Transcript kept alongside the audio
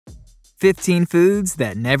15 foods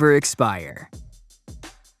that never expire.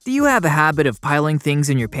 Do you have a habit of piling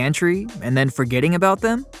things in your pantry and then forgetting about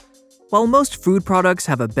them? While most food products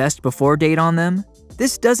have a best before date on them,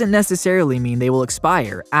 this doesn't necessarily mean they will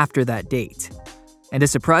expire after that date. And a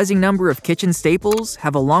surprising number of kitchen staples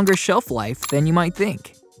have a longer shelf life than you might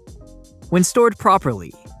think. When stored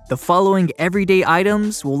properly, the following everyday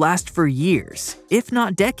items will last for years, if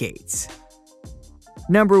not decades.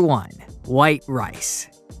 Number 1. White rice.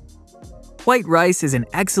 White rice is an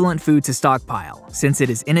excellent food to stockpile since it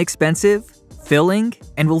is inexpensive, filling,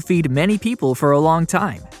 and will feed many people for a long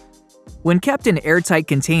time. When kept in airtight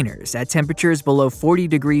containers at temperatures below 40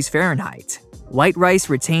 degrees Fahrenheit, white rice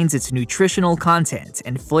retains its nutritional content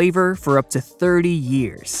and flavor for up to 30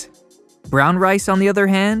 years. Brown rice, on the other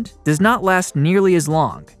hand, does not last nearly as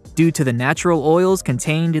long due to the natural oils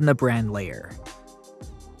contained in the bran layer.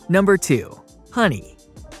 Number 2. Honey.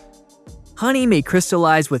 Honey may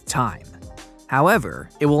crystallize with time. However,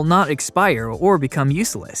 it will not expire or become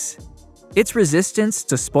useless. Its resistance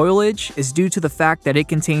to spoilage is due to the fact that it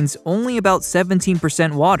contains only about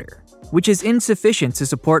 17% water, which is insufficient to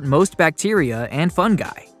support most bacteria and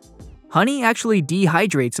fungi. Honey actually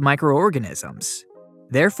dehydrates microorganisms.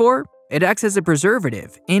 Therefore, it acts as a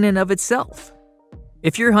preservative in and of itself.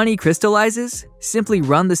 If your honey crystallizes, simply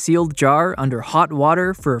run the sealed jar under hot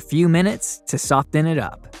water for a few minutes to soften it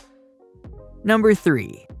up. Number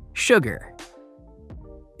 3. Sugar.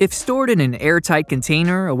 If stored in an airtight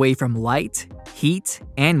container away from light, heat,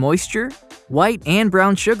 and moisture, white and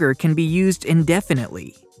brown sugar can be used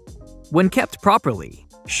indefinitely. When kept properly,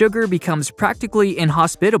 sugar becomes practically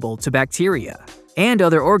inhospitable to bacteria and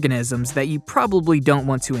other organisms that you probably don't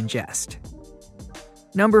want to ingest.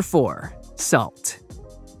 Number 4. Salt.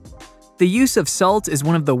 The use of salt is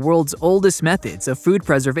one of the world's oldest methods of food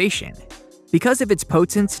preservation. Because of its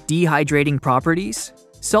potent dehydrating properties,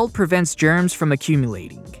 salt prevents germs from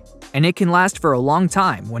accumulating, and it can last for a long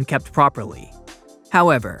time when kept properly.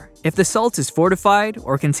 However, if the salt is fortified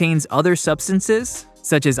or contains other substances,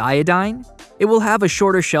 such as iodine, it will have a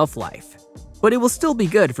shorter shelf life, but it will still be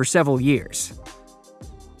good for several years.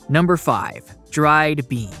 Number 5. Dried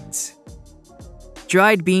beans.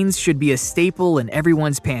 Dried beans should be a staple in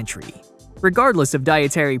everyone's pantry, regardless of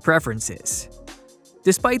dietary preferences.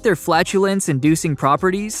 Despite their flatulence-inducing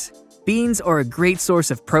properties, beans are a great source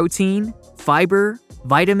of protein, fiber,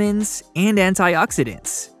 vitamins, and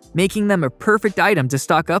antioxidants, making them a perfect item to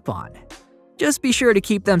stock up on. Just be sure to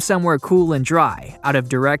keep them somewhere cool and dry out of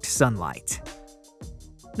direct sunlight.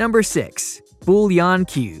 Number 6. Bouillon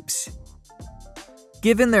cubes.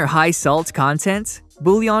 Given their high salt content,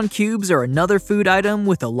 bouillon cubes are another food item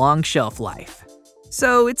with a long shelf life.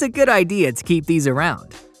 So it's a good idea to keep these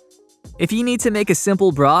around. If you need to make a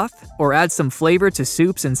simple broth or add some flavor to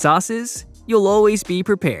soups and sauces, you'll always be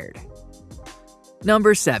prepared.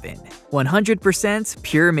 Number 7. 100%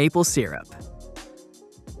 pure maple syrup.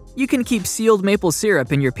 You can keep sealed maple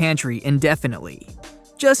syrup in your pantry indefinitely.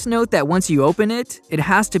 Just note that once you open it, it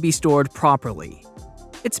has to be stored properly.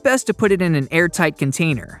 It's best to put it in an airtight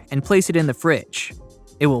container and place it in the fridge.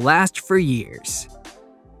 It will last for years.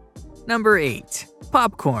 Number 8.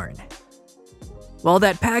 Popcorn. While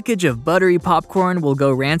that package of buttery popcorn will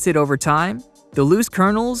go rancid over time, the loose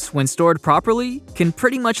kernels, when stored properly, can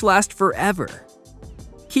pretty much last forever.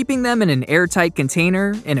 Keeping them in an airtight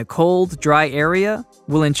container in a cold, dry area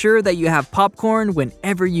will ensure that you have popcorn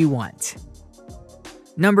whenever you want.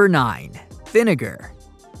 Number 9. Vinegar.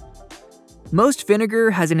 Most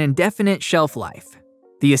vinegar has an indefinite shelf life.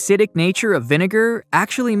 The acidic nature of vinegar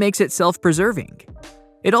actually makes it self-preserving.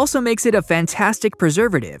 It also makes it a fantastic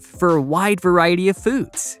preservative for a wide variety of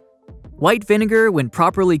foods. White vinegar, when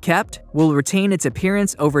properly kept, will retain its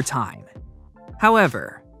appearance over time.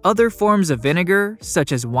 However, other forms of vinegar,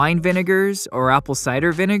 such as wine vinegars or apple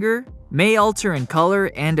cider vinegar, may alter in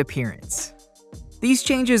color and appearance. These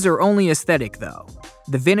changes are only aesthetic though.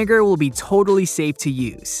 The vinegar will be totally safe to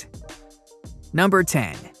use. Number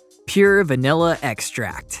 10. Pure vanilla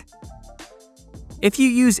extract. If you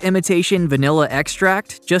use imitation vanilla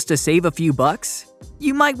extract just to save a few bucks,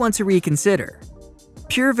 you might want to reconsider.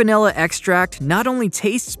 Pure vanilla extract not only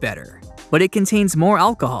tastes better, but it contains more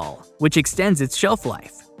alcohol, which extends its shelf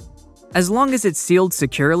life. As long as it's sealed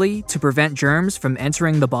securely to prevent germs from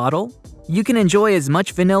entering the bottle, you can enjoy as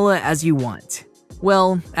much vanilla as you want.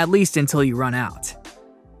 Well, at least until you run out.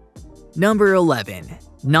 Number 11.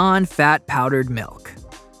 Non-fat powdered milk.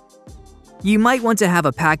 You might want to have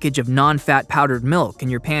a package of non-fat powdered milk in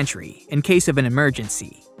your pantry in case of an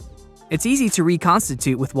emergency. It's easy to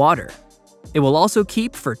reconstitute with water. It will also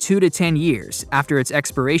keep for 2 to 10 years after its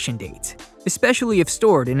expiration date, especially if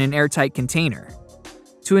stored in an airtight container.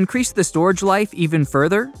 To increase the storage life even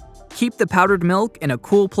further, keep the powdered milk in a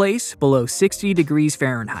cool place below 60 degrees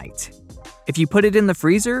Fahrenheit. If you put it in the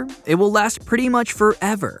freezer, it will last pretty much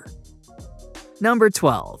forever. Number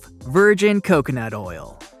 12. Virgin coconut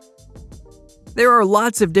oil. There are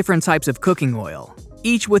lots of different types of cooking oil,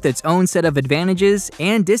 each with its own set of advantages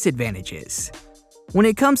and disadvantages. When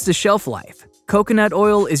it comes to shelf life, coconut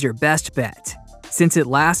oil is your best bet, since it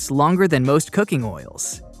lasts longer than most cooking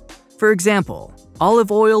oils. For example,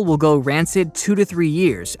 olive oil will go rancid 2 to 3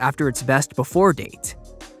 years after its best before date,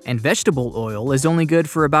 and vegetable oil is only good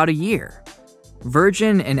for about a year.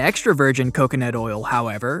 Virgin and extra virgin coconut oil,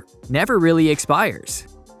 however, never really expires.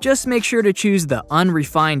 Just make sure to choose the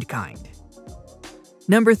unrefined kind.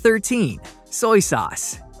 Number 13. Soy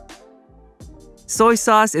sauce. Soy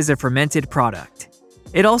sauce is a fermented product.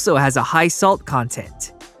 It also has a high salt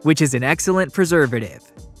content, which is an excellent preservative.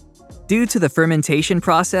 Due to the fermentation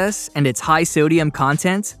process and its high sodium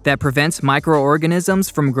content that prevents microorganisms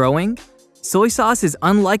from growing, soy sauce is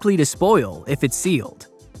unlikely to spoil if it's sealed.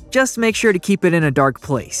 Just make sure to keep it in a dark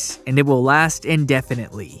place, and it will last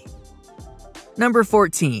indefinitely. Number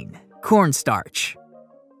 14. Cornstarch.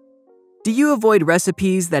 Do you avoid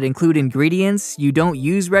recipes that include ingredients you don't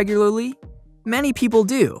use regularly? Many people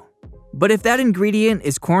do. But if that ingredient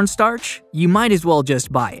is cornstarch, you might as well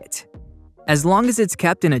just buy it. As long as it's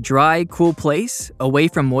kept in a dry, cool place, away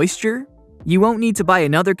from moisture, you won't need to buy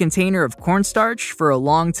another container of cornstarch for a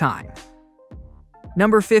long time.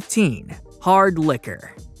 Number 15. Hard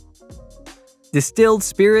liquor. Distilled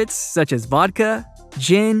spirits such as vodka,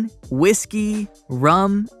 gin, whiskey,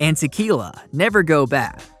 rum, and tequila never go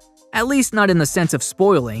bad. At least not in the sense of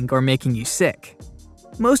spoiling or making you sick.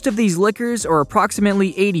 Most of these liquors are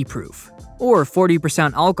approximately 80 proof, or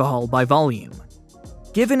 40% alcohol by volume.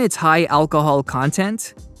 Given its high alcohol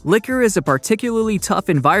content, liquor is a particularly tough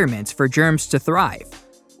environment for germs to thrive.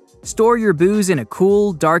 Store your booze in a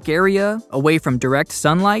cool, dark area away from direct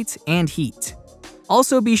sunlight and heat.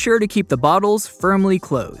 Also be sure to keep the bottles firmly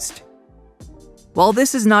closed. While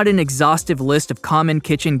this is not an exhaustive list of common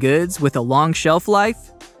kitchen goods with a long shelf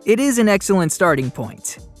life, it is an excellent starting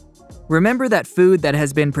point. Remember that food that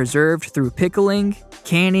has been preserved through pickling,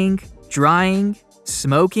 canning, drying,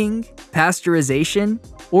 smoking, pasteurization,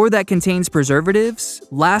 or that contains preservatives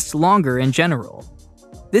lasts longer in general.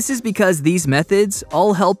 This is because these methods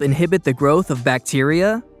all help inhibit the growth of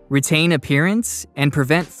bacteria, retain appearance, and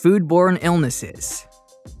prevent foodborne illnesses.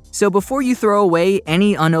 So before you throw away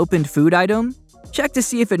any unopened food item, check to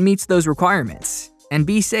see if it meets those requirements, and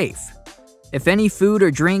be safe. If any food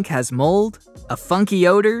or drink has mold, a funky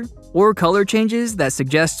odor, or color changes that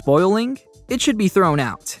suggest spoiling, it should be thrown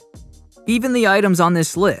out. Even the items on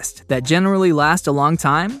this list that generally last a long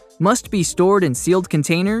time must be stored in sealed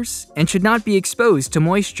containers and should not be exposed to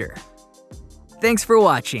moisture. Thanks for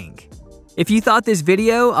watching. If you thought this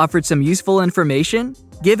video offered some useful information,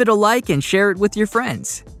 give it a like and share it with your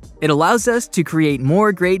friends. It allows us to create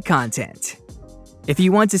more great content. If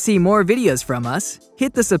you want to see more videos from us,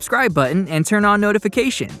 hit the subscribe button and turn on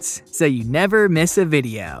notifications so you never miss a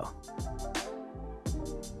video.